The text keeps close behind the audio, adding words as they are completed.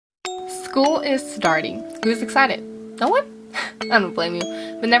School is starting. Who's excited? No one? I don't blame you.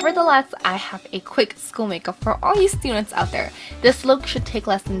 But nevertheless, I have a quick school makeup for all you students out there. This look should take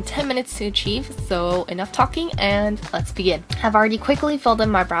less than 10 minutes to achieve, so enough talking and let's begin. I've already quickly filled in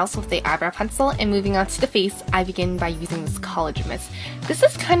my brows with the eyebrow pencil, and moving on to the face, I begin by using this Collagen mist. This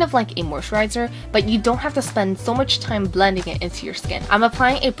is kind of like a moisturizer, but you don't have to spend so much time blending it into your skin. I'm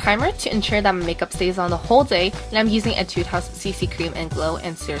applying a primer to ensure that my makeup stays on the whole day, and I'm using Etude House CC Cream and Glow,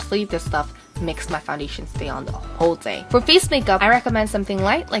 and seriously, this stuff makes my foundation stay on the whole day. For face makeup, I recommend something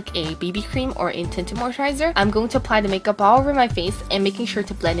light like a BB cream or a tinted moisturizer. I'm going to apply the makeup all over my face and making sure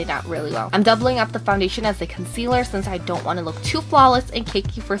to blend it out really well. I'm doubling up the foundation as a concealer since I don't want to look too flawless and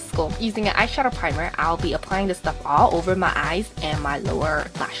cakey for school. Using an eyeshadow primer, I'll be applying this stuff all over my eyes and my lower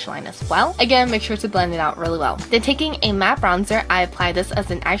lash line as well. Again, make sure to blend it out really well. Then taking a matte bronzer, I apply this as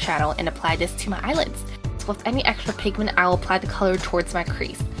an eyeshadow and apply this to my eyelids. So with any extra pigment, I'll apply the color towards my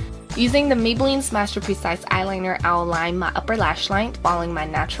crease. Using the Maybelline's Master Precise eyeliner, I'll line my upper lash line following my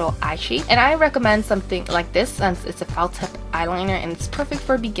natural eye shape. And I recommend something like this since it's a felt tip eyeliner and it's perfect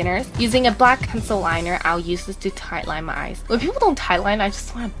for beginners. Using a black pencil liner, I'll use this to tightline my eyes. When people don't tightline, I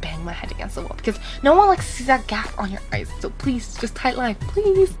just want to bang my head against the wall because no one likes to see that gap on your eyes. So please, just tightline,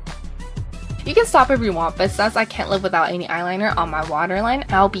 please. You can stop if you want, but since I can't live without any eyeliner on my waterline,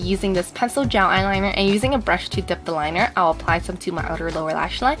 I'll be using this pencil gel eyeliner, and using a brush to dip the liner, I'll apply some to my outer lower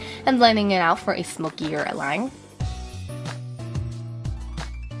lash line and blending it out for a smokier line.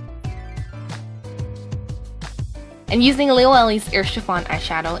 And using Lioele's Air Chiffon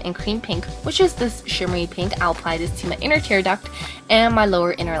eyeshadow in cream pink, which is this shimmery pink, I'll apply this to my inner tear duct and my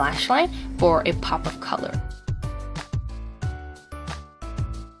lower inner lash line for a pop of color.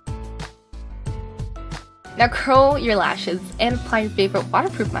 Now curl your lashes and apply your favorite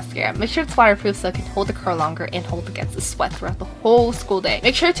waterproof mascara. Make sure it's waterproof so it can hold the curl longer and hold against the sweat throughout the whole school day.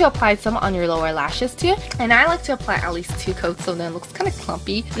 Make sure to apply some on your lower lashes too. And I like to apply at least 2 coats so then it looks kind of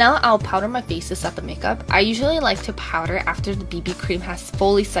clumpy. Now I'll powder my face to set the makeup. I usually like to powder after the BB cream has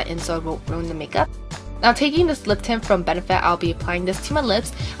fully set in so it won't ruin the makeup. Now taking this lip tint from Benefit, I'll be applying this to my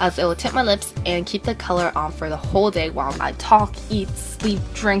lips as it will tint my lips and keep the color on for the whole day while I talk, eat, sleep,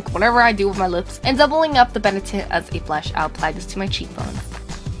 drink, whatever I do with my lips. And doubling up the Benefit as a blush, I'll apply this to my cheekbones.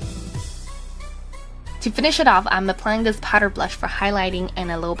 To finish it off, I'm applying this powder blush for highlighting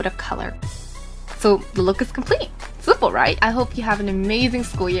and a little bit of color. So the look is complete. Simple, right? I hope you have an amazing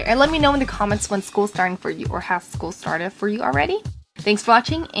school year and let me know in the comments when school's starting for you or has school started for you already. Thanks for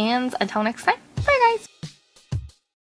watching and until next time, bye guys!